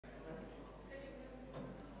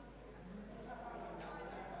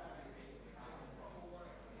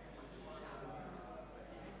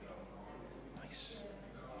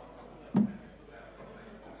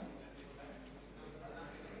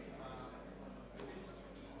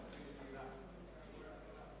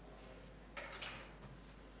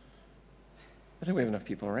I think we have enough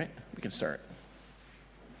people, right? We can start.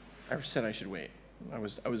 I said I should wait. I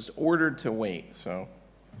was ordered to wait, so.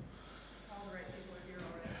 All the right people are here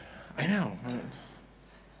already. I know.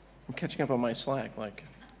 I'm catching up on my Slack. Like,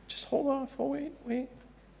 just hold off. Oh, wait.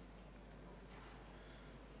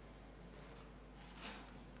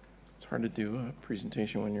 It's hard to do a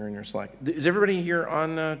presentation when you're in your Slack. Is everybody here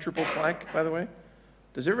on Drupal Slack, by the way?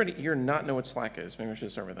 Does everybody here not know what Slack is? Maybe we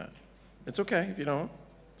should start with that. It's okay if you don't.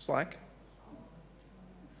 Slack.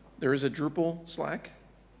 There is a Drupal Slack.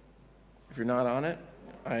 If you're not on it,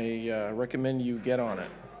 I recommend you get on it,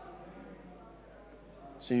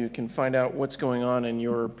 so you can find out what's going on in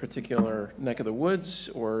your particular neck of the woods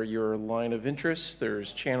or your line of interest.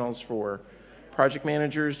 There's channels for project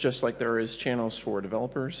managers, just like there is channels for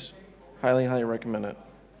developers. Highly, highly recommend it.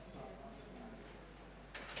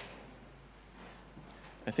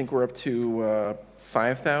 I think we're up to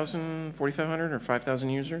 5,000, 4,500 or 5,000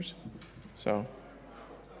 users. So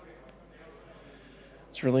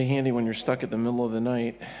it's really handy when you're stuck at the middle of the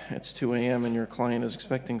night. It's 2 a.m. and your client is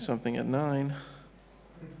expecting something at 9.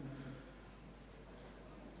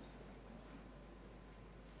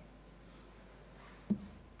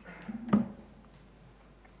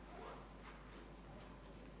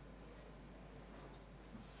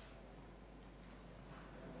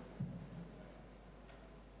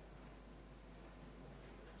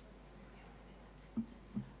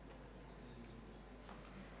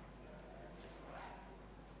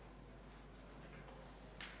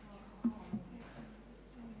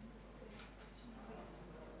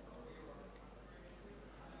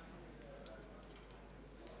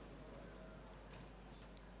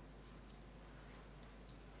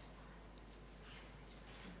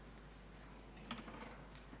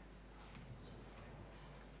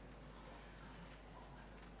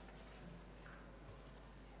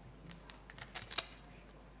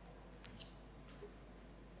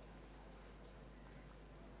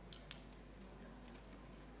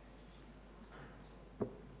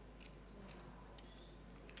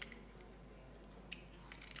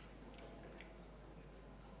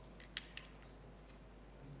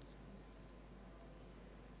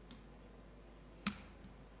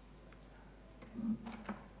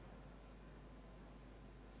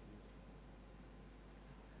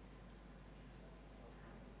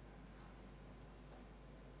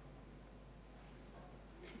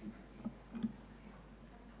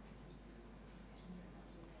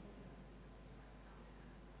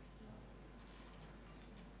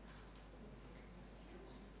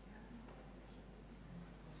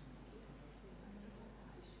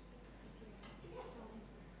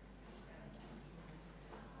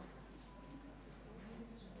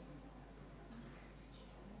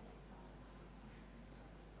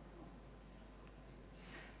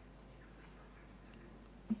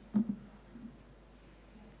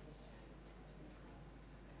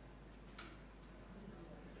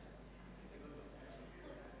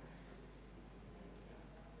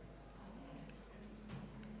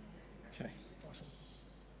 Okay, awesome.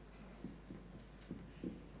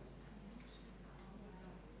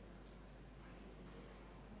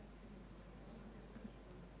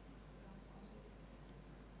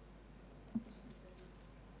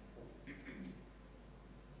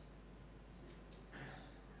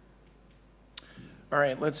 All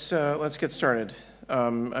right, let's get started.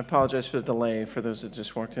 I apologize for the delay. For those that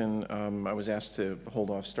just walked in, I was asked to hold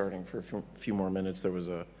off starting for a few more minutes. There was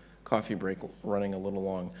a coffee break running a little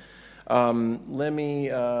long. Let me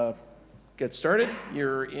get started.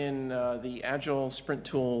 You're in the Agile Sprint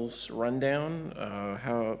Tools rundown,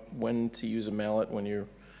 when to use a mallet when you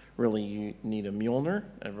really need a Mjölnir.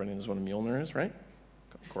 Everybody knows what a Mjölnir is, right?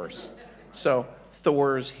 Of course. So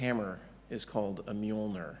Thor's hammer is called a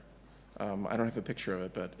Mjölnir. I don't have a picture of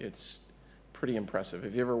it, but it's pretty impressive.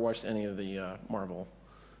 Have you ever watched any of the Marvel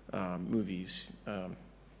movies?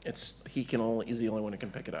 Is the only one who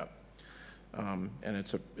can pick it up. And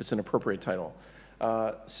it's an appropriate title.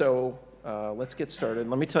 Let's get started.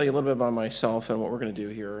 Let me tell you a little bit about myself and what we're going to do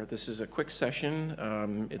here. This is a quick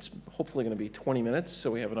session. It's hopefully going to be 20 minutes,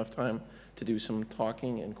 so we have enough time to do some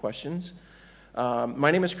talking and questions.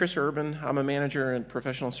 My name is Chris Urban. I'm a manager in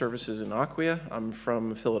professional services in Acquia. I'm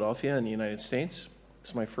from Philadelphia in the United States.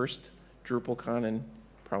 It's my first DrupalCon and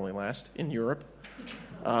probably last in Europe.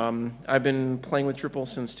 I've been playing with Drupal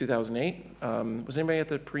since 2008. Was anybody at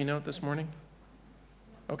the pre-note this morning?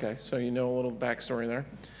 Okay, so you know a little backstory there.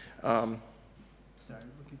 Sorry,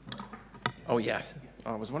 looking for. Oh, yes.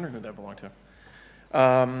 I was wondering who that belonged to.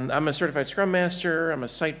 I'm a certified Scrum Master. I'm a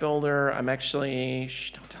site builder. I'm actually,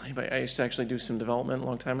 don't tell anybody, I used to actually do some development a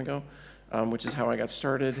long time ago. which is how I got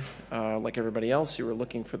started. Like everybody else, you were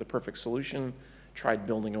looking for the perfect solution, tried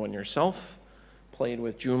building one yourself, played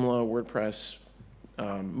with Joomla, WordPress,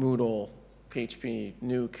 Moodle, PHP,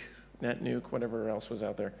 Nuke, NetNuke, whatever else was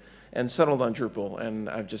out there, and settled on Drupal, and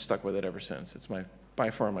I've just stuck with it ever since. It's by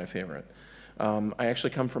far my favorite. I actually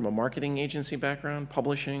come from a marketing agency background,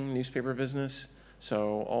 publishing, newspaper business,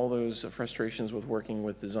 so all those frustrations with working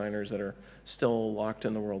with designers that are still locked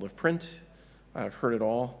in the world of print, I've heard it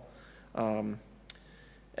all.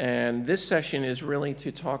 And this session is really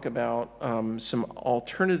to talk about some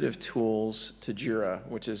alternative tools to Jira,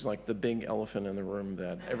 which is like the big elephant in the room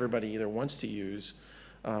that everybody either wants to use,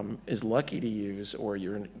 is lucky to use, or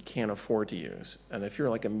you can't afford to use. And if you're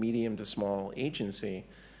like a medium to small agency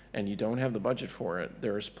and you don't have the budget for it,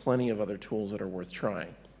 there's plenty of other tools that are worth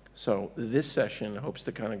trying. So this session hopes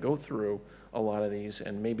to kind of go through a lot of these,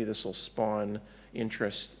 and maybe this will spawn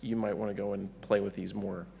interest. You might want to go and play with these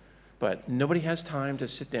more. But nobody has time to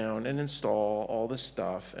sit down and install all this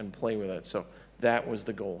stuff and play with it. So that was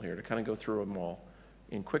the goal here, to kind of go through them all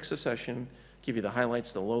in quick succession, give you the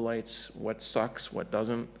highlights, the lowlights, what sucks, what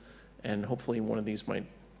doesn't, and hopefully one of these might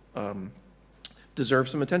deserve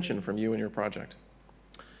some attention from you and your project.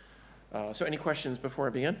 So any questions before I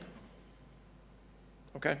begin?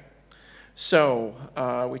 Okay. So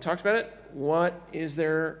we talked about it. What is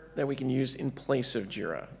there that we can use in place of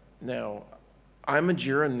Jira? Now, I'm a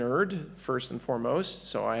Jira nerd, first and foremost,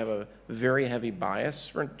 so I have a very heavy bias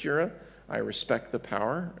for Jira. I respect the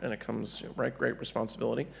power, and it comes with great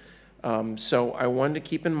responsibility. So I wanted to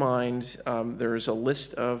keep in mind there's a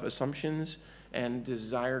list of assumptions and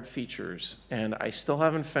desired features, and I still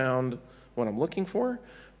haven't found what I'm looking for,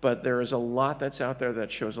 but there is a lot that's out there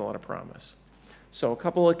that shows a lot of promise. So a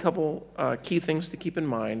couple key things to keep in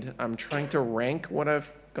mind. I'm trying to rank what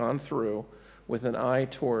I've gone through with an eye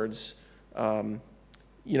towards, you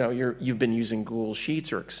know, you've been using Google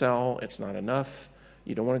Sheets or Excel. It's not enough.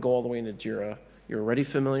 You don't want to go all the way into Jira. You're already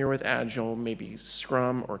familiar with Agile, maybe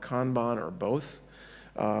Scrum or Kanban or both.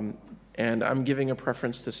 And I'm giving a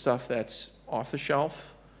preference to stuff that's off the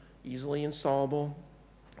shelf, easily installable,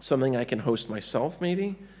 something I can host myself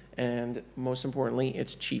maybe, and most importantly,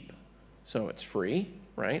 it's cheap. So it's free,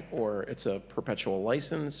 right? Or it's a perpetual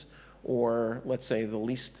license, or let's say the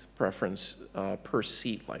least preference per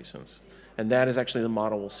seat license. And that is actually the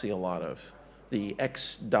model we'll see a lot of. The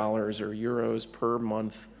X dollars or euros per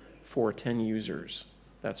month for 10 users,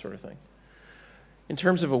 that sort of thing. In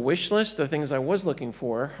terms of a wish list, the things I was looking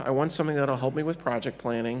for, I want something that'll help me with project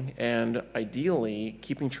planning and ideally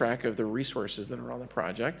keeping track of the resources that are on the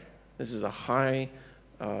project. This is a high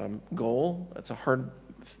goal. It's a hard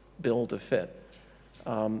bill to fit.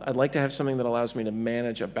 I'd like to have something that allows me to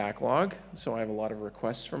manage a backlog. So I have a lot of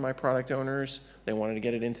requests from my product owners. They wanted to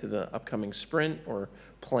get it into the upcoming sprint or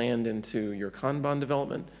planned into your Kanban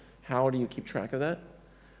development. How do you keep track of that?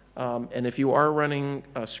 And if you are running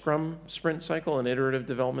a Scrum sprint cycle, an iterative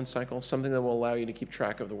development cycle, something that will allow you to keep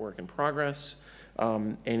track of the work in progress,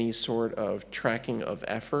 any sort of tracking of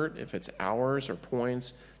effort, if it's hours or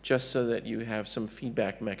points, just so that you have some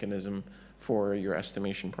feedback mechanism for your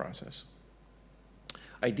estimation process.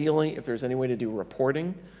 Ideally, if there's any way to do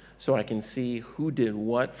reporting, so I can see who did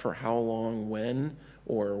what for how long, when,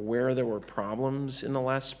 or where there were problems in the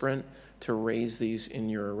last sprint, to raise these in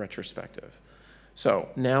your retrospective. So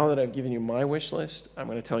now that I've given you my wish list, I'm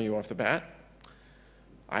going to tell you off the bat,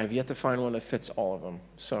 I've yet to find one that fits all of them.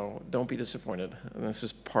 So don't be disappointed. And this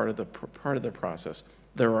is part of the process.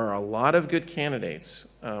 There are a lot of good candidates.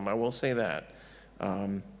 I will say that,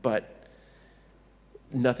 but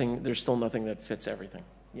there's still nothing that fits everything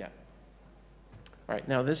yet. All right,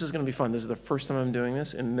 now this is going to be fun. This is the first time I'm doing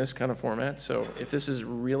this in this kind of format. So if this is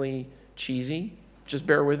really cheesy, just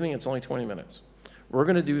bear with me. It's only 20 minutes. We're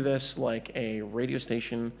going to do this like a radio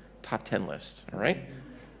station top 10 list, all right?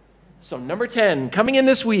 So number 10, coming in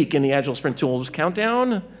this week in the Agile Sprint Tools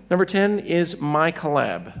Countdown, number 10 is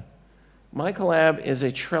MyCollab. MyCollab is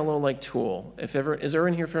a Trello-like tool. Is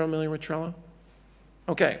everyone here familiar with Trello?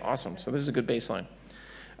 Okay, awesome. So this is a good baseline.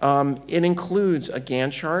 It includes a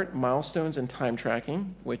Gantt chart, milestones, and time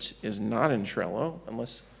tracking, which is not in Trello,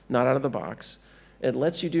 not out of the box. It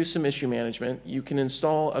lets you do some issue management. You can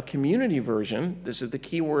install a community version. This is the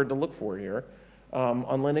key word to look for here, on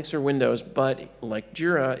Linux or Windows, but like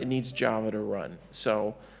Jira, it needs Java to run.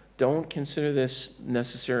 So don't consider this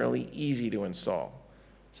necessarily easy to install.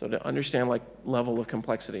 So to understand like level of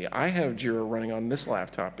complexity, I have Jira running on this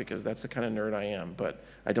laptop because that's the kind of nerd I am, but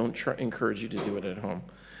I don't encourage you to do it at home.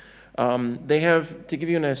 They have, to give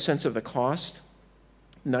you a sense of the cost,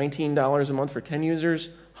 $19 a month for 10 users,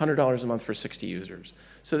 $100 a month for 60 users.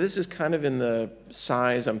 So this is kind of in the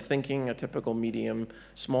size, I'm thinking a typical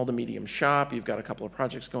small to medium shop. You've got a couple of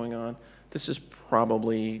projects going on. This is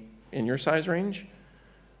probably in your size range,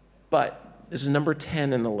 but this is number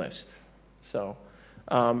 10 in the list. So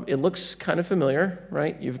it looks kind of familiar,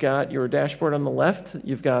 right? You've got your dashboard on the left.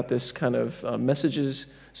 You've got this kind of messages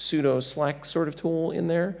pseudo Slack sort of tool in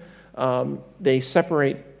there. They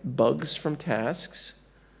separate bugs from tasks.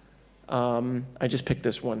 I just picked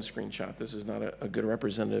this one screenshot. This is not a good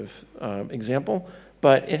representative example,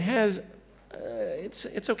 but it has,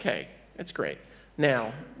 it's okay. It's great.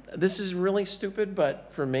 Now, this is really stupid, but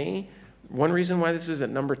for me, one reason why this is at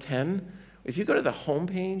number 10, if you go to the home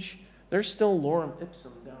page, there's still lorem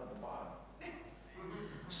ipsum down at the bottom.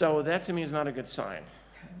 So that to me is not a good sign.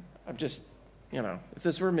 I'm just, you know, if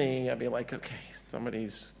this were me, I'd be like, okay,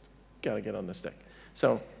 somebody's got to get on the stick.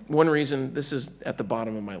 So one reason this is at the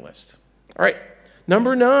bottom of my list. All right,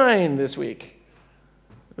 number 9 this week,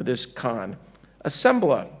 this con,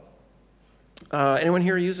 Assembla. Anyone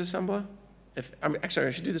here use Assembla? Actually,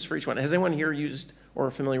 I should do this for each one. Has anyone here used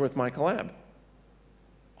or familiar with My Collab?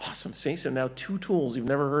 Awesome. See, so now 2 tools you've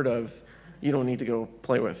never heard of, you don't need to go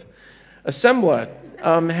play with. Assembla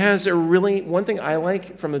has one thing I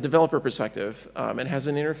like from the developer perspective, it has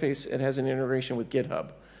an interface, it has an integration with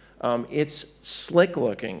GitHub. It's slick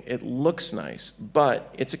looking, it looks nice,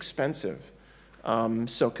 but it's expensive.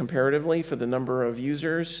 So comparatively, for the number of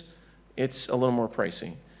users, it's a little more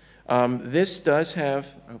pricey. This does have,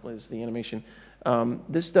 hopefully this is the animation,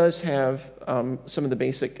 this does have some of the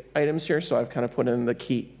basic items here, so I've kind of put in the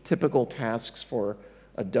key typical tasks for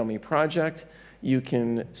a dummy project. You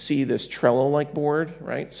can see this Trello-like board,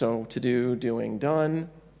 right? So to do, doing, done.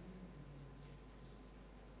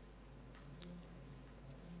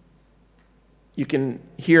 You can,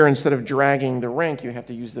 here, instead of dragging the rank, you have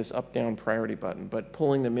to use this up-down priority button, but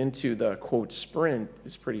pulling them into the, quote, sprint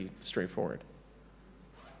is pretty straightforward.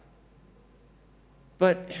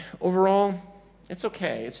 But overall, it's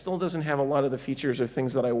okay. It still doesn't have a lot of the features or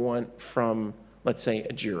things that I want from, let's say,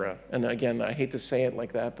 a Jira. And again, I hate to say it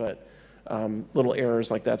like that, but little errors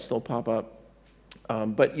like that still pop up.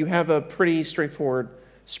 But you have a pretty straightforward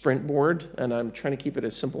sprint board, and I'm trying to keep it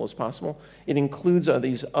as simple as possible. It includes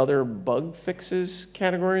these other bug fixes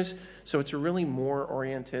categories, so it's really more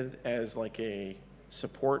oriented as like a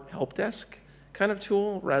support help desk kind of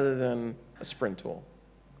tool rather than a sprint tool.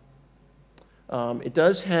 It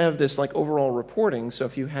does have this like overall reporting, so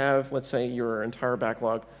if you have, let's say, your entire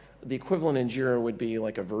backlog, the equivalent in Jira would be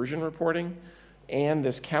like a version reporting, and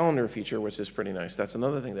this calendar feature, which is pretty nice. That's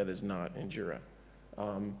another thing that is not in Jira.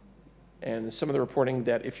 And some of the reporting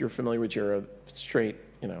that, if you're familiar with Jira, straight,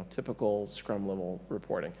 you know, typical Scrum level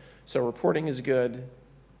reporting. So reporting is good,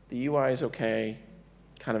 the UI is okay,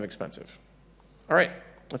 kind of expensive. All right,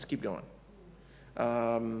 let's keep going.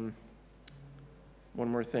 One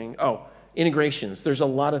more thing. Oh, integrations. There's a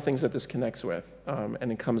lot of things that this connects with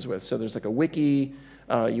and it comes with. So there's like a wiki,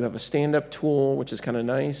 you have a stand-up tool, which is kind of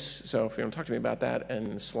nice. So if you want to talk to me about that,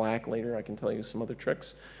 and Slack later, I can tell you some other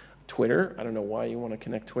tricks. Twitter, I don't know why you want to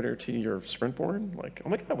connect Twitter to your sprint board. Like, oh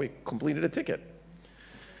my God, we completed a ticket.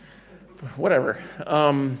 Whatever.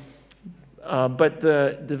 But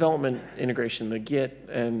the development integration, the Git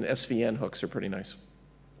and SVN hooks are pretty nice.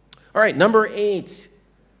 All right, number 8,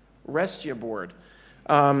 Restia board.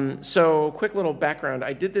 So quick little background.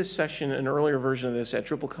 I did this session, an earlier version of this at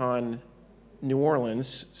DrupalCon New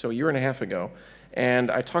Orleans, so a year and a half ago. And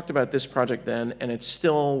I talked about this project then, and it's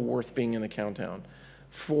still worth being in the countdown.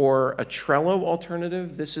 For a Trello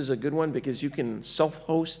alternative, this is a good one because you can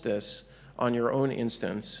self-host this on your own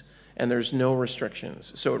instance, and there's no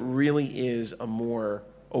restrictions. So it really is a more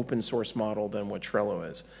open source model than what Trello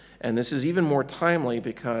is. And this is even more timely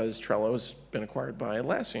because Trello's been acquired by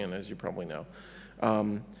Atlassian, as you probably know.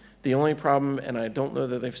 The only problem, and I don't know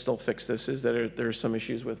that they've still fixed this, is that there's some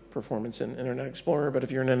issues with performance in Internet Explorer, but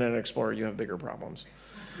if you're in Internet Explorer, you have bigger problems.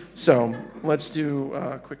 So let's do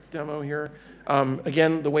a quick demo here.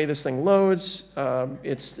 Again, the way this thing loads,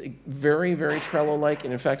 it's very, very Trello-like,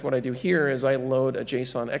 and in fact, what I do here is I load a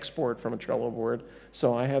JSON export from a Trello board,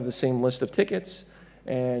 so I have the same list of tickets,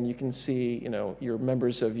 and you can see, you know, your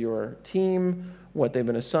members of your team, what they've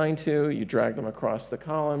been assigned to. You drag them across the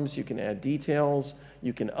columns. You can add details.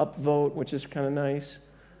 You can upvote, which is kind of nice.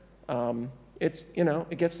 It's, you know,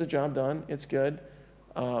 it gets the job done. It's good.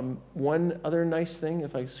 One other nice thing,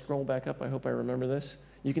 if I scroll back up, I hope I remember this.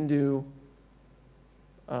 You can do,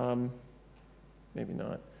 maybe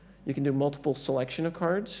not. You can do multiple selection of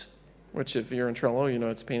cards, which if you're in Trello, you know,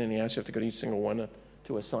 it's a pain in the ass. You have to go to each single one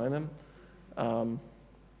to assign them.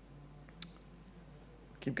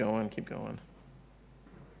 Keep going, keep going.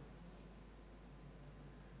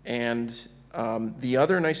 And the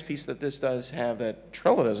other nice piece that this does have that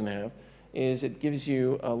Trello doesn't have is it gives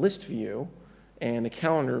you a list view and a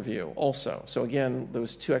calendar view also. So again,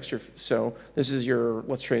 those two extra, so this is your,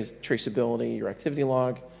 let's trace traceability, your activity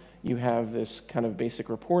log. You have this kind of basic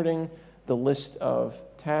reporting, the list of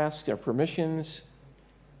tasks, or permissions.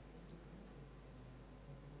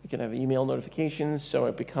 You can have email notifications, so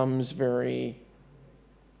it becomes very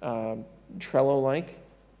Trello-like.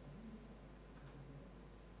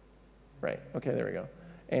 Right, okay, there we go.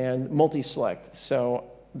 And multi-select, so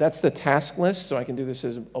that's the task list, so I can do this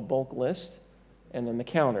as a bulk list, and then the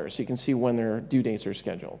calendar, so you can see when their due dates are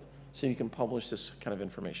scheduled. So you can publish this kind of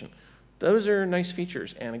information. Those are nice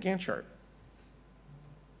features, and a Gantt chart.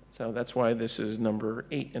 So that's why this is number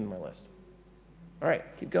 8 in my list. All right,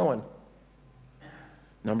 keep going.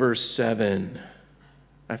 Number 7.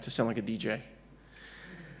 I have to sound like a DJ.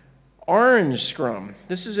 Orange Scrum.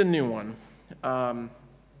 This is a new one.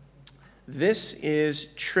 This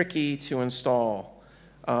is tricky to install.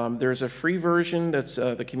 There's a free version that's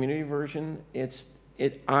the community version.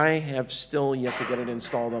 I have still yet to get it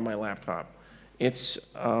installed on my laptop.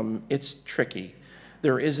 It's tricky.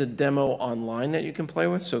 There is a demo online that you can play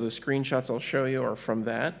with, so the screenshots I'll show you are from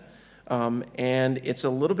that. And it's a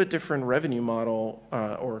little bit different revenue model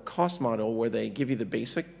or cost model where they give you the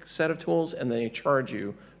basic set of tools and they charge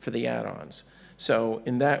you for the add-ons. So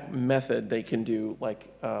in that method, they can do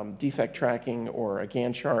like defect tracking or a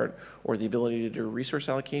Gantt chart or the ability to do resource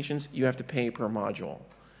allocations. You have to pay per module,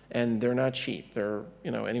 and they're not cheap. They're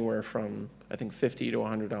anywhere from I think $50 to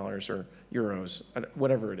 $100 or euros,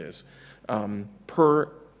 whatever it is, per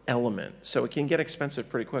element. So it can get expensive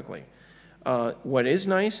pretty quickly. What is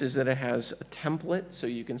nice is that it has a template, so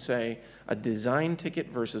you can say a design ticket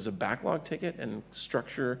versus a backlog ticket and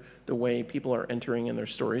structure the way people are entering in their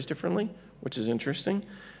stories differently, which is interesting.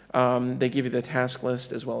 They give you the task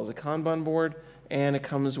list as well as a Kanban board, and it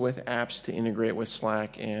comes with apps to integrate with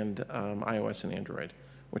Slack and iOS and Android,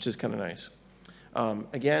 which is kind of nice.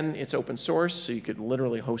 Again, it's open source, so you could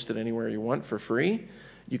literally host it anywhere you want for free.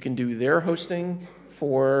 You can do their hosting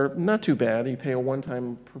for not too bad. You pay a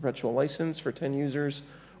one-time perpetual license for 10 users,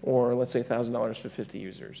 or let's say $1,000 for 50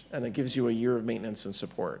 users. And it gives you a year of maintenance and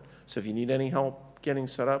support. So if you need any help getting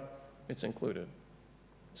set up, it's included.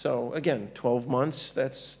 So again, 12 months,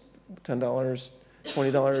 that's $10,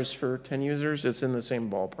 $20 for 10 users. It's in the same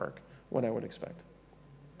ballpark, what I would expect.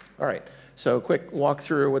 All right, so quick walk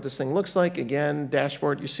through what this thing looks like. Again,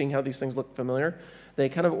 dashboard, you're seeing how these things look familiar. They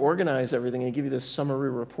kind of organize everything and give you this summary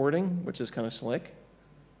reporting, which is kind of slick.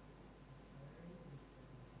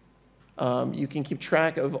 You can keep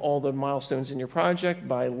track of all the milestones in your project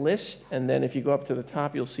by list, and then if you go up to the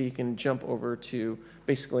top, you'll see you can jump over to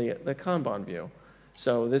basically the Kanban view.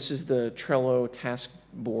 So this is the Trello task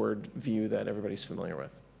board view that everybody's familiar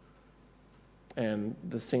with. And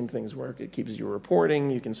the same things work. It keeps you reporting.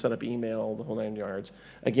 You can set up email, the whole 9 yards.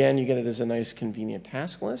 Again, you get it as a nice, convenient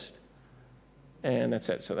task list. And that's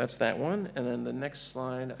it. So that's that one. And then the next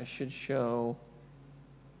slide, I should show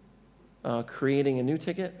creating a new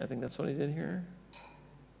ticket. I think that's what I did here.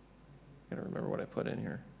 I gotta remember what I put in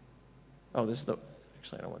here. Oh, this is the,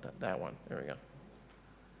 actually I don't want that one. There we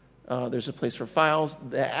go. There's a place for files.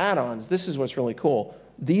 The add-ons, this is what's really cool.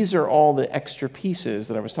 These are all the extra pieces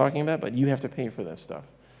that I was talking about, but you have to pay for this stuff.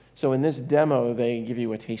 So in this demo, they give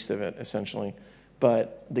you a taste of it, essentially.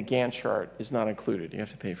 But the Gantt chart is not included. You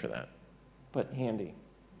have to pay for that. But handy.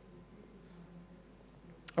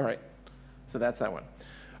 All right, so that's that one.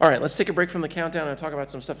 All right, let's take a break from the countdown and talk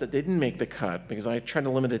about some stuff that didn't make the cut, because I tried to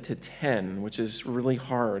limit it to 10, which is really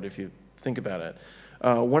hard if you think about it.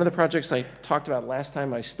 One of the projects I talked about last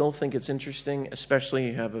time, I still think it's interesting, especially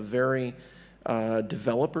you have a very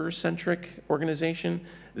developer-centric organization.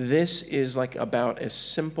 This is like about as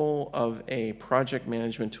simple of a project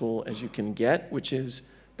management tool as you can get, which is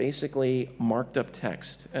basically marked up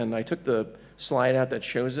text. And I took the slide out that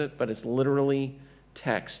shows it, but it's literally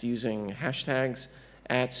text using hashtags,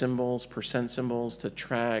 @ symbols, % symbols to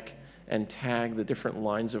track and tag the different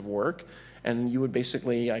lines of work. And you would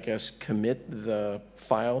basically, I guess, commit the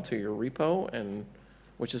file to your repo, and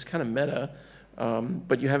which is kind of meta,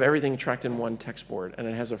 but you have everything tracked in one text board, and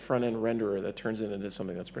it has a front-end renderer that turns it into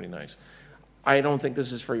something that's pretty nice. I don't think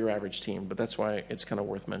this is for your average team, but that's why it's kind of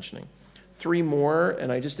worth mentioning. 3 more,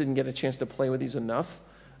 and I just didn't get a chance to play with these enough,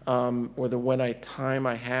 or the time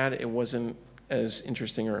I had, it wasn't as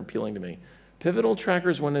interesting or appealing to me. Pivotal Tracker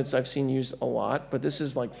is one that I've seen used a lot, but this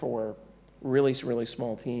is like for really, really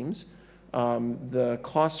small teams. The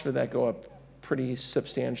costs for that go up pretty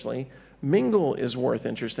substantially. Mingle is worth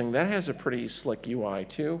interesting. That has a pretty slick UI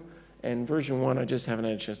too. And version 1, I just haven't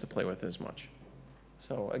had a chance to play with as much.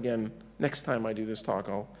 So again, next time I do this talk,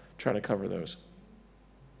 I'll try to cover those.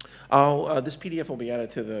 This PDF will be added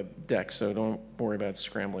to the deck, so don't worry about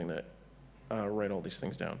scrambling to write all these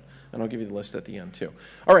things down. And I'll give you the list at the end, too.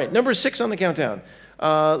 All right, number 6 on the countdown,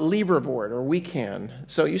 Libra board, or WeCan.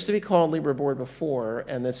 So it used to be called Libra board before,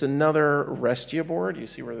 and it's another Restia board. You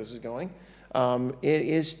see where this is going? It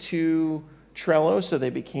is to Trello, so they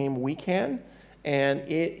became WeCan, and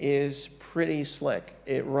it is pretty slick.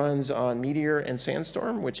 It runs on Meteor and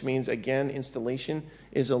Sandstorm, which means, again, installation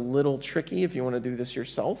is a little tricky if you want to do this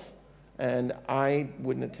yourself, and I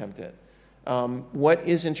wouldn't attempt it. What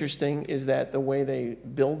is interesting is that the way they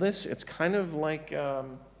build this, it's kind of like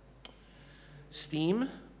Steam.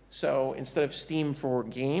 So instead of Steam for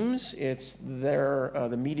games, it's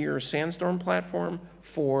the Meteor Sandstorm platform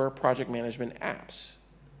for project management apps,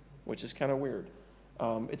 which is kind of weird.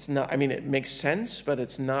 It's not, I mean, it makes sense, but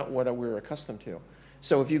it's not what we're accustomed to.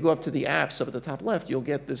 So if you go up to the apps up at the top left, you'll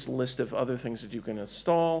get this list of other things that you can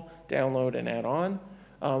install, download, and add on.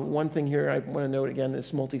 One thing here I want to note again,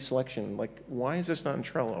 this multi-selection. Like, why is this not in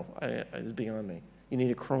Trello? It's beyond me. You need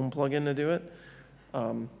a Chrome plugin to do it.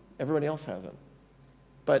 Everybody else has it.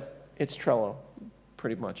 But it's Trello,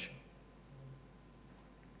 pretty much.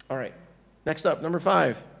 All right, next up, number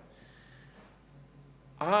 5.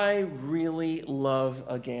 I really love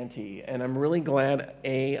Agantty, and I'm really glad,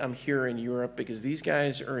 I'm here in Europe, because these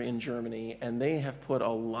guys are in Germany, and they have put a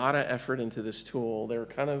lot of effort into this tool. They're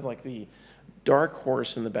kind of like the dark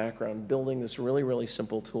horse in the background, building this really, really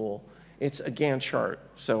simple tool. It's a Gantt chart,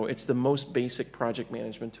 so it's the most basic project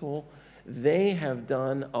management tool. They have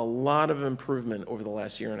done a lot of improvement over the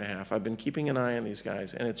last year and a half. I've been keeping an eye on these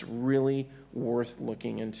guys, and it's really worth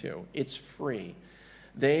looking into. It's free.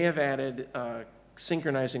 They have added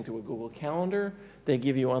synchronizing to a Google Calendar. They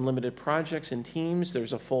give you unlimited projects and teams.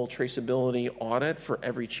 There's a full traceability audit for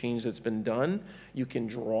every change that's been done. You can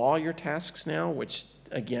draw your tasks now, which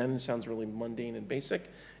again sounds really mundane and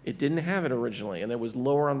basic. It didn't have it originally, and it was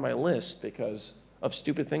lower on my list because of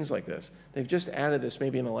stupid things like this. They've just added this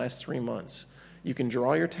maybe in the last 3 months. You can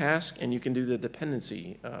draw your task, and you can do the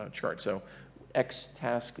dependency chart. So X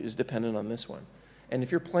task is dependent on this one. And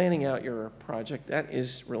if you're planning out your project, that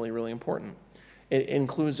is really, really important. It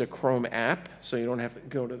includes a Chrome app, so you don't have to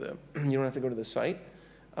go to the site.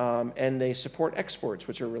 And they support exports,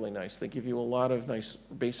 which are really nice. They give you a lot of nice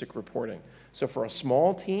basic reporting. So for a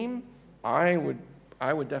small team, I would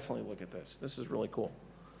definitely look at this. This is really cool.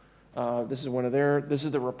 This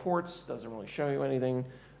is the reports, doesn't really show you anything.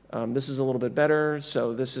 This is a little bit better.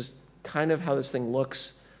 So this is kind of how this thing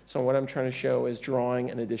looks. So what I'm trying to show is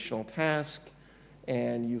drawing an additional task,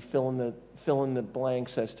 and you fill in the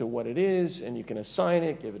blanks as to what it is, and you can assign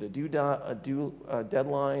it, give it a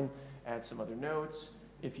deadline, add some other notes.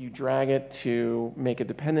 If you drag it to make a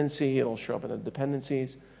dependency, it'll show up in the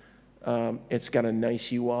dependencies. It's got a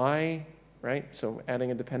nice UI, right? So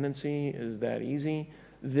adding a dependency is that easy.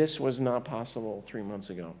 This was not possible 3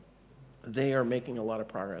 months ago. They are making a lot of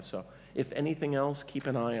progress. So if anything else, keep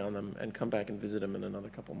an eye on them and come back and visit them in another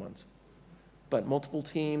couple months. But multiple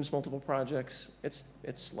teams, multiple projects, it's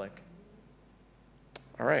slick.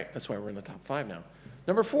 All right, that's why we're in the top 5 now.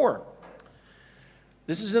 Number 4.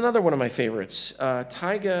 This is another one of my favorites,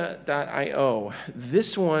 Taiga.io.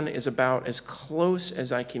 This one is about as close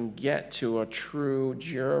as I can get to a true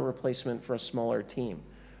Jira replacement for a smaller team.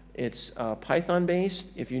 It's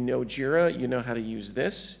Python-based. If you know Jira, you know how to use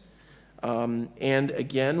this. And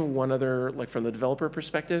again, one other, like from the developer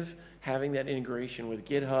perspective, having that integration with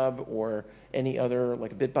GitHub or any other,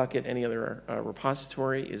 like Bitbucket, any other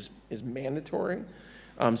repository is mandatory,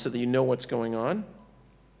 so that you know what's going on.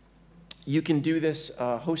 You can do this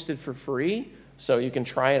hosted for free, so you can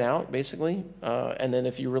try it out, basically. And then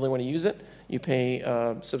if you really want to use it, you pay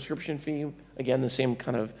a subscription fee. Again, the same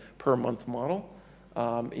kind of per month model.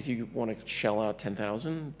 If you want to shell out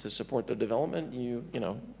 $10,000 to support the development, you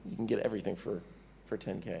can get everything for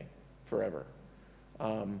 $10K forever.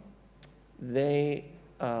 They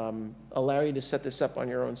allow you to set this up on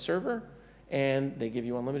your own server, and they give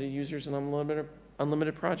you unlimited users and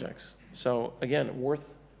unlimited projects. So again,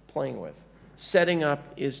 worth playing with. Setting up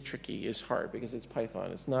is tricky, is hard, because it's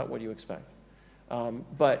Python. It's not what you expect.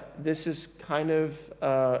 But this is kind of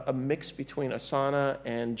a mix between Asana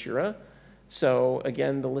and Jira. So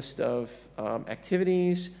again, the list of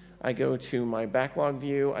activities, I go to my backlog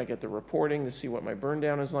view, I get the reporting to see what my burn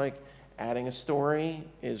down is like. Adding a story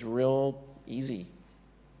is real easy,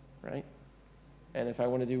 right? And if I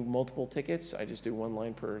want to do multiple tickets, I just do 1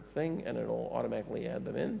 line per thing, and it'll automatically add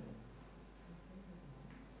them in.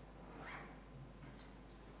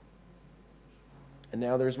 And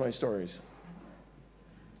now there's my stories,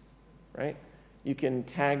 right? You can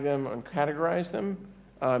tag them and categorize them.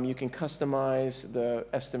 You can customize the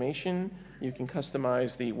estimation. You can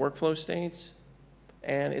customize the workflow states.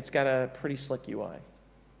 And it's got a pretty slick UI.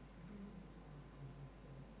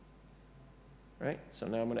 Right? So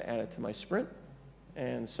now I'm going to add it to my sprint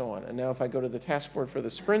and so on. And now if I go to the task board for the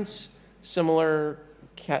sprints, similar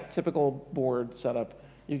typical board setup,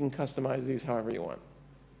 you can customize these however you want.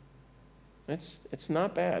 It's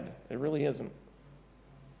not bad. It really isn't.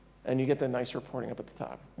 And you get the nice reporting up at the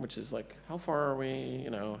top, which is like, how far are we, you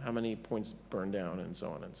know, how many points burned down, and so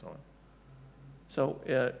on and so on. So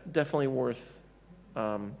definitely worth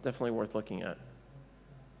looking at.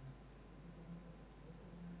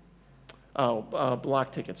 Oh,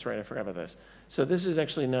 block tickets, right, I forgot about this. So this is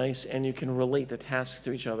actually nice, and you can relate the tasks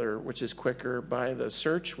to each other, which is quicker by the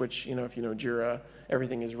search, which, you know, if you know Jira,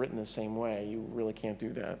 everything is written the same way. You really can't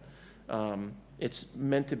do that. It's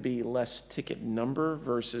meant to be less ticket number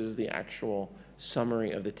versus the actual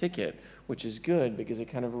summary of the ticket, which is good because it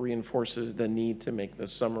kind of reinforces the need to make the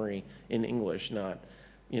summary in English, not,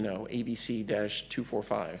 you know,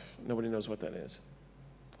 ABC-245. Nobody knows what that is.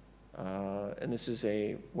 And this is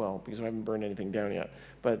well, because I haven't burned anything down yet,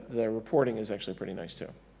 but the reporting is actually pretty nice too.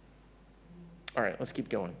 All right, let's keep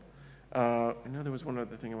going. I know there was one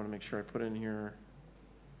other thing I want to make sure I put in here.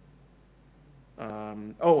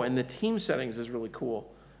 Oh, and the team settings is really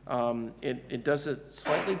cool. It does it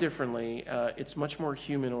slightly differently. It's much more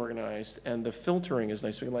human organized, and the filtering is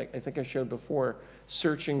nice. Like I think I showed before,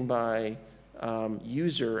 searching by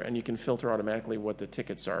user, and you can filter automatically what the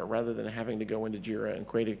tickets are, rather than having to go into Jira and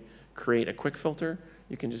create a quick filter.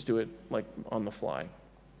 You can just do it like on the fly.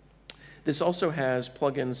 This also has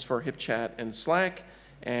plugins for HipChat and Slack,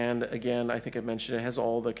 and again, I think I mentioned it has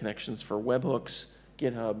all the connections for webhooks,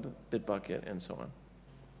 GitHub, Bitbucket, and so on.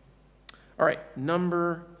 All right,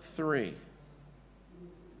 number 3.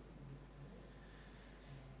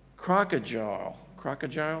 Crocodile.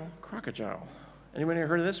 Anybody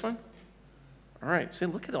heard of this one? All right, see,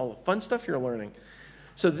 look at all the fun stuff you're learning.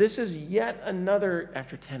 So this is yet another,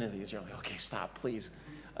 after 10 of these, you're like, okay, stop, please.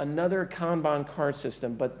 Another Kanban card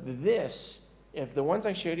system, but this, if the ones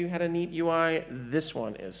I showed you had a neat UI, this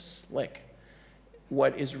one is slick.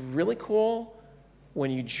 What is really cool, when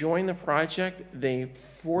you join the project, they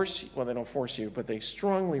don't force you, but they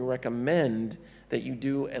strongly recommend that you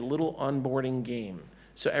do a little onboarding game.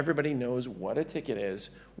 So everybody knows what a ticket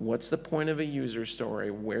is, what's the point of a user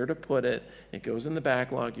story, where to put it. It goes in the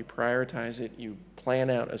backlog, you prioritize it, you plan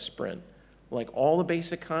out a sprint. Like all the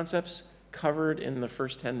basic concepts covered in the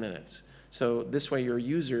first 10 minutes. So this way your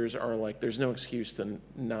users are like, there's no excuse to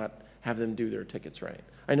not have them do their tickets right.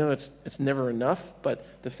 I know it's never enough, but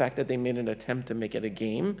the fact that they made an attempt to make it a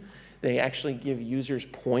game, they actually give users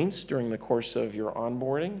points during the course of your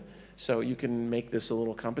onboarding. So you can make this a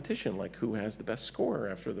little competition, like who has the best score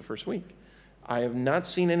after the first week. I have not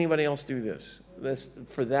seen anybody else do this.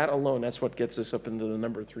 For that alone, that's what gets us up into the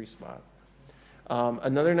number 3 spot.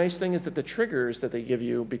 Another nice thing is that the triggers that they give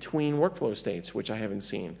you between workflow states, which I haven't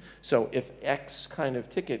seen. So if X kind of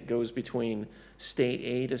ticket goes between state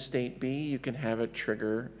A to state B, you can have it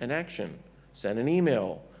trigger an action. Send an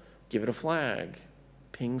email, give it a flag,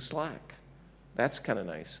 ping Slack. That's kind of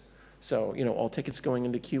nice. So, you know, all tickets going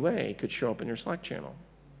into QA could show up in your Slack channel.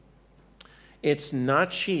 It's not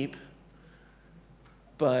cheap,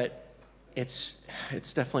 but it's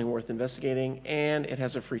definitely worth investigating, and it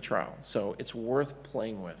has a free trial, so it's worth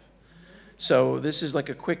playing with. So this is like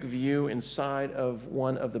a quick view inside of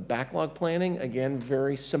one of the backlog planning. Again,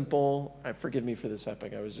 very simple. Forgive me for this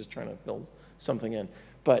epic. I was just trying to fill something in.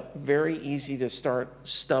 But very easy to start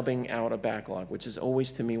stubbing out a backlog, which is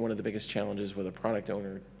always, to me, one of the biggest challenges with a product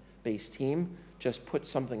owner-based team. Just put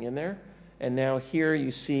something in there. And now here you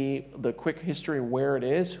see the quick history, where it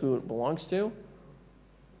is, who it belongs to.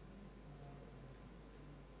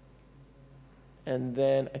 And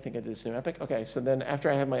then I think I did some epic. Okay, so then after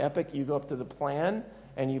I have my epic, you go up to the plan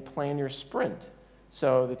and you plan your sprint.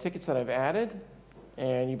 So the tickets that I've added,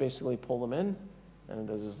 and you basically pull them in, and it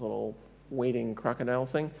does this little waiting crocodile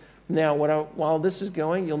thing. Now, while this is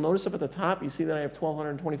going, you'll notice up at the top, you see that I have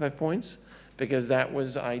 1,225 points, because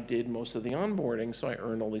I did most of the onboarding, so I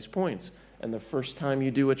earned all these points. And the first time you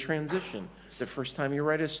do a transition, the first time you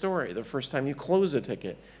write a story, the first time you close a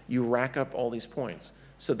ticket, you rack up all these points.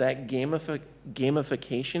 So that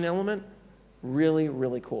gamification element, really,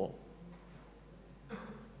 really cool.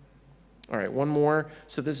 All right, one more.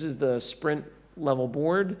 So this is the sprint level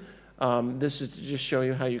board. This is to just show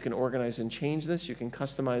you how you can organize and change this. You can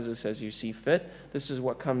customize this as you see fit. This is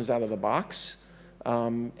what comes out of the box.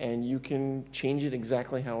 And you can change it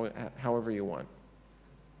exactly however you want.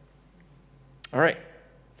 All right,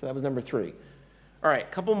 so that was number 3. All right, a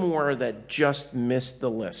couple more that just missed the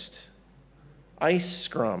list. Ice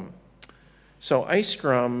Scrum. So Ice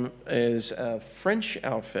Scrum is a French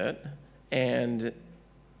outfit, and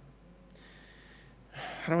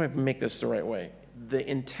how do I make this the right way? The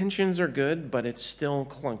intentions are good, but it's still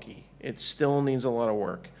clunky. It still needs a lot of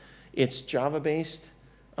work. It's Java-based.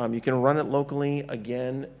 You can run it locally.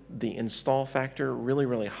 Again, the install factor, really,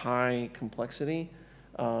 really high complexity.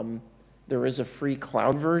 There is a free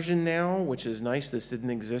cloud version now, which is nice. This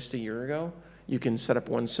didn't exist a year ago. You can set up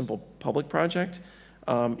one simple public project.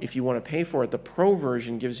 If you want to pay for it, the pro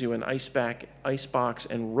version gives you an icebox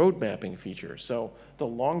and road mapping feature. So the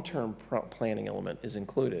long-term planning element is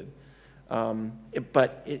included.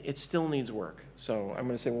 But it still needs work. So I'm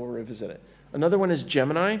going to say we'll revisit it. Another one is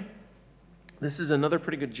Gemini. This is another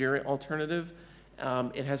pretty good Jira alternative.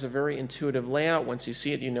 It has a very intuitive layout. Once you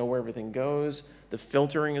see it, you know where everything goes. The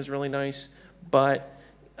filtering is really nice, but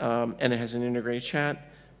and it has an integrated chat.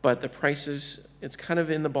 But the prices, it's kind of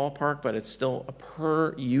in the ballpark, but it's still a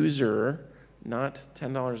per user, not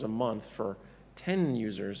 $10 a month for 10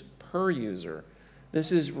 users per user.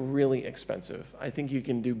 This is really expensive. I think you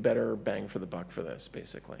can do better bang for the buck for this,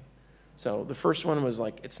 basically. So the first one was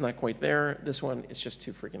like, it's not quite there. This one, it's just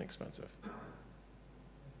too freaking expensive.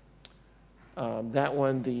 That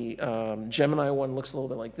one, the Gemini one, looks a little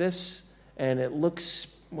bit like this, and it looks,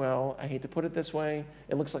 well, I hate to put it this way,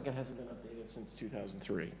 it looks like it hasn't been updated since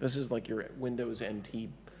 2003. This is like your Windows NT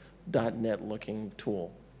 .NET looking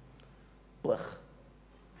tool. Blech.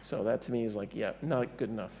 So that to me is like, yeah, not good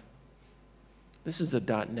enough. This is a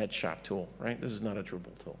 .NET shop tool, right? This is not a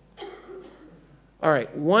Drupal tool. All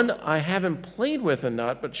right, one I haven't played with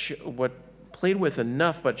enough, but shows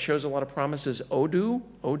a lot of promise is Odoo.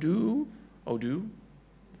 Odoo.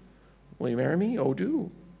 Will you marry me? Odoo.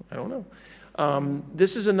 I don't know.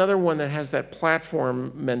 This is another one that has that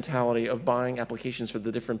platform mentality of buying applications for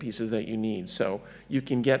the different pieces that you need. So you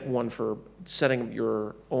can get one for setting up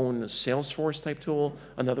your own Salesforce type tool,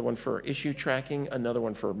 another one for issue tracking, another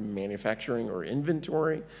one for manufacturing or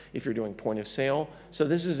inventory if you're doing point of sale. So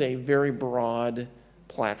this is a very broad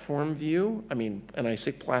platform view. I mean, and I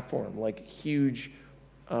say platform, like huge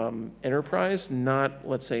enterprise, not,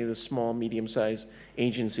 let's say, the small, medium-sized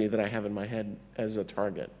agency that I have in my head as a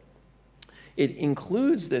target. It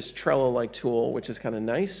includes this Trello-like tool, which is kind of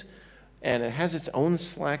nice, and it has its own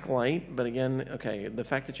Slack Lite, but again, okay, the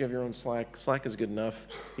fact that you have your own Slack is good enough.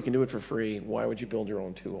 You can do it for free. Why would you build your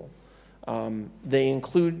own tool? They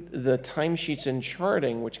include the timesheets and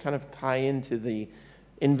charting, which kind of tie into the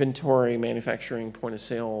inventory, manufacturing, point of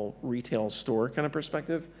sale, retail store kind of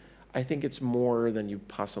perspective. I think it's more than you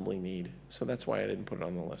possibly need, so that's why I didn't put it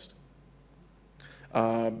on the list.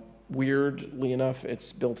 Weirdly enough,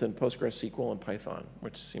 it's built in PostgreSQL and Python,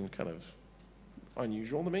 which seemed kind of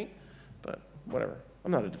unusual to me, but whatever.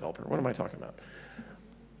 I'm not a developer. What am I talking about?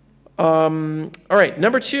 All right,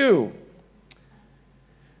 number 2.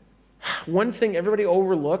 One thing everybody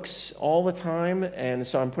overlooks all the time, and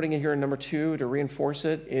so I'm putting it here in number 2 to reinforce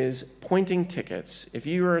it, is pointing tickets. If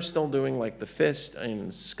you are still doing like the fist in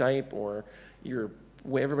Skype, or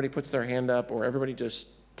where everybody puts their hand up, or everybody just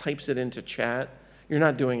types it into chat, you're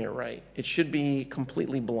not doing it right. It should be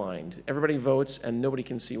completely blind. Everybody votes, and nobody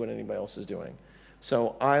can see what anybody else is doing.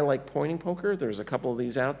 So I like pointing poker. There's a couple of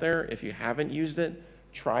these out there. If you haven't used it,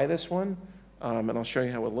 try this one, and I'll show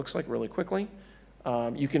you how it looks like really quickly.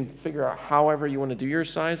 You can figure out however you want to do your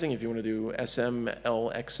sizing. If you want to do SM,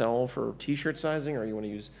 L, XL for t-shirt sizing, or you want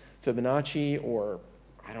to use Fibonacci, or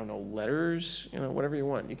I don't know, letters, whatever you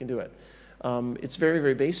want, you can do it. It's very,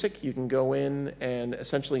 very basic. You can go in and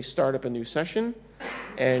essentially start up a new session,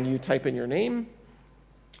 and you type in your name.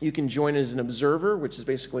 You can join as an observer, which is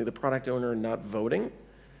basically the product owner not voting,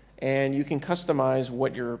 and you can customize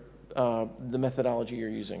what the methodology you're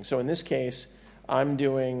using. So in this case, I'm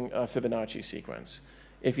doing a Fibonacci sequence.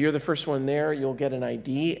 If you're the first one there, you'll get an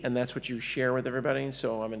ID, and that's what you share with everybody.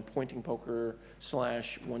 So I'm in pointing poker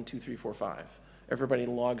 /12345. Everybody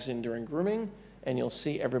logs in during grooming, and you'll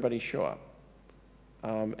see everybody show up.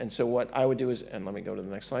 And so what I would do is, and let me go to the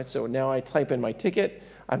next slide. So now I type in my ticket.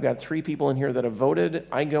 I've got 3 people in here that have voted.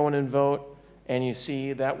 I go in and vote, and you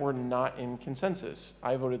see that we're not in consensus.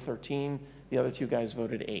 I voted 13. The other 2 guys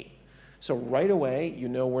voted 8. So right away, you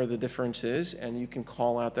know where the difference is, and you can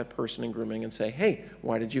call out that person in grooming and say, hey,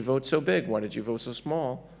 why did you vote so big? Why did you vote so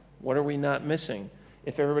small? What are we not missing?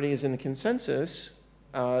 If everybody is in the consensus,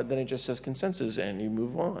 then it just says consensus, and you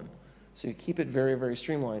move on. So you keep it very, very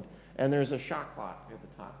streamlined. And there's a shot clock at the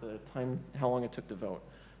top, the time, how long it took to vote.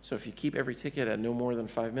 So if you keep every ticket at no more than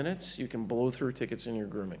 5 minutes, you can blow through tickets in your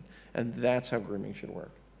grooming. And that's how grooming should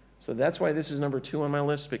work. So that's why this is number 2 on my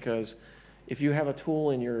list, because If you have a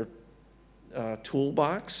tool in your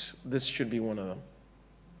toolbox, this should be one of them.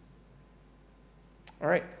 All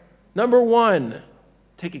right, number 1.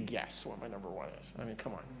 Take a guess what my number 1 is. I mean,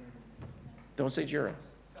 come on. Don't say Jira.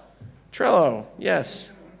 Trello,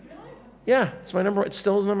 yes. Yeah, it's my number. It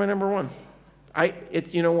still is my number 1.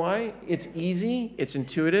 You know why? It's easy. It's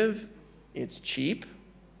intuitive. It's cheap.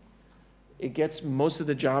 It gets most of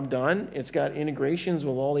the job done. It's got integrations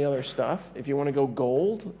with all the other stuff. If you want to go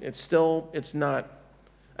gold, it's not,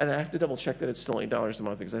 and I have to double check that it's still $8 a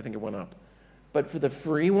month because I think it went up. But for the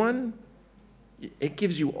free one, it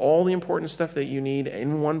gives you all the important stuff that you need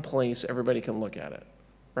in one place. Everybody can look at it,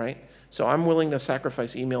 right? So I'm willing to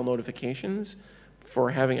sacrifice email notifications for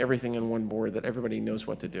having everything in one board that everybody knows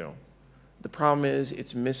what to do. The problem is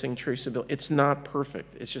it's missing traceability. It's not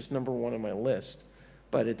perfect. It's just number 1 on my list,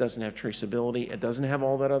 but it doesn't have traceability. It doesn't have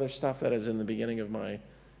all that other stuff that is in the beginning of my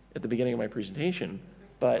presentation,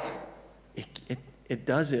 but it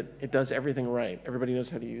does it. It does everything right. Everybody knows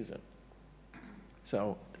how to use it.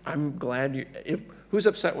 So I'm glad who's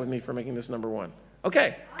upset with me for making this number 1?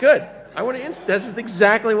 Okay, good. This is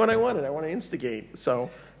exactly what I wanted. I want to instigate. So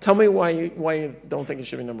tell me why you don't think it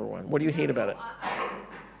should be number 1. What do you hate about it? I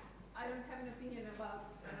don't have an opinion about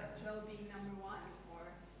Trello being number 1 before,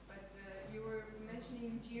 but you were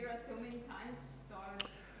mentioning Jira so many times, so I was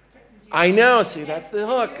expecting Jira. I know. See, that's the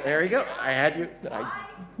hook. There you go. I had you.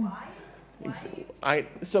 Why?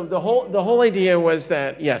 So the whole idea was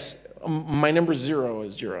that, yes, my number 0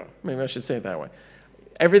 is Jira. Maybe I should say it that way.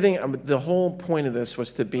 Everything. The whole point of this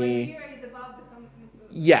was to be. Jira is above the.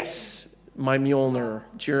 Yes, my Mjölnir.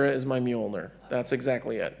 Jira is my Mjölnir. That's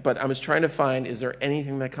exactly it. But I was trying to find, is there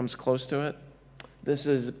anything that comes close to it? This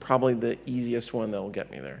is probably the easiest one that will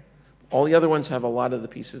get me there. All the other ones have a lot of the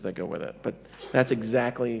pieces that go with it, but that's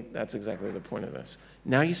exactly the point of this.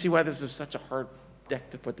 Now you see why this is such a hard deck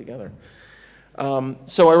to put together.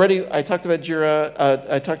 So I talked about Jira.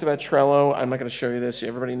 I talked about Trello. I'm not going to show you this.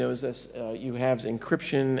 Everybody knows this. You have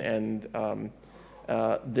encryption and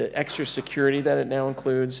the extra security that it now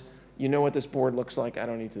includes. You know what this board looks like. I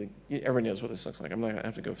don't need to. Everybody knows what this looks like. I'm not going to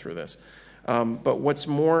have to go through this. But what's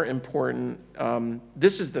more important,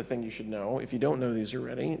 this is the thing you should know. If you don't know these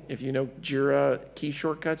already, if you know Jira key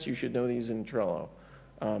shortcuts, you should know these in Trello.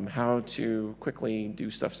 How to quickly do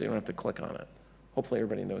stuff so you don't have to click on it. Hopefully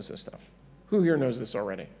everybody knows this stuff. Who here knows this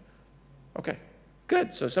already? Okay,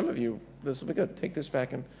 good. So some of you, this will be good. Take this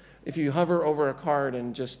back, and if you hover over a card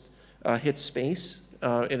and just hit space,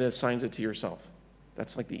 it assigns it to yourself.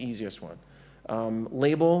 That's like the easiest one.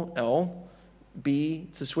 Label, L, B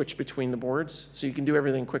to switch between the boards. So you can do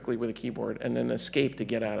everything quickly with a keyboard, and then escape to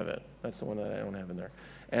get out of it. That's the one that I don't have in there.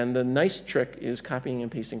 And the nice trick is copying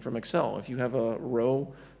and pasting from Excel. If you have a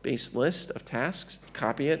row-based list of tasks,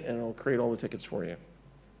 copy it, and it'll create all the tickets for you.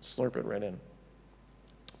 Slurp it right in.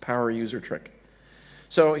 Power user trick.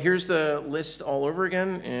 So here's the list all over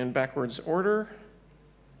again in backwards order.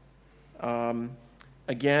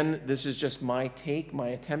 Again, this is just my take, my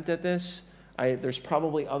attempt at this. There's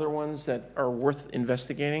probably other ones that are worth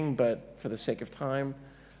investigating, but for the sake of time,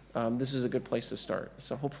 this is a good place to start.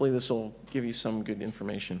 So hopefully this will give you some good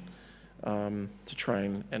information to try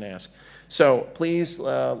and ask. So please,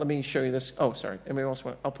 let me show you this. Oh, sorry. Anybody else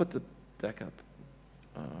want? I'll put the deck up.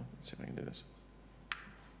 Let's see if I can do this.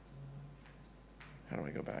 How do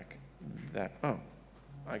I go back? Oh,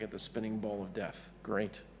 I get the spinning ball of death.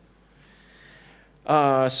 Great.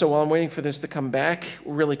 So while I'm waiting for this to come back,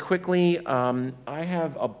 really quickly, I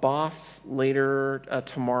have a BOF later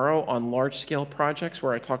tomorrow on large-scale projects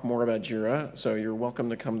where I talk more about Jira, so you're welcome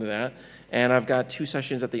to come to that. And I've got 2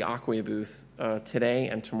 sessions at the Acquia booth today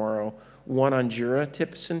and tomorrow, one on Jira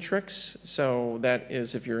tips and tricks. So that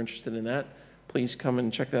is, if you're interested in that, please come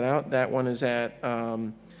and check that out. That one is at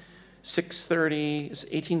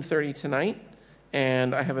 18:30 tonight,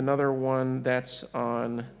 and I have another one that's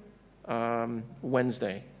on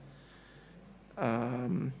Wednesday.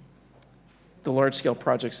 The large-scale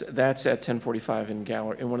projects, that's at 10:45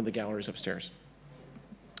 in one of the galleries upstairs.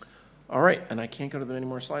 All right, and I can't go to any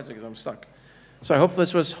more slides because I'm stuck. So I hope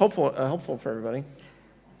this was helpful for everybody.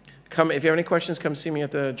 If you have any questions, come see me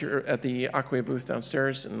at the Acquia booth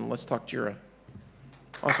downstairs, and let's talk Jira.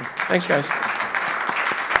 Awesome. Thanks, guys.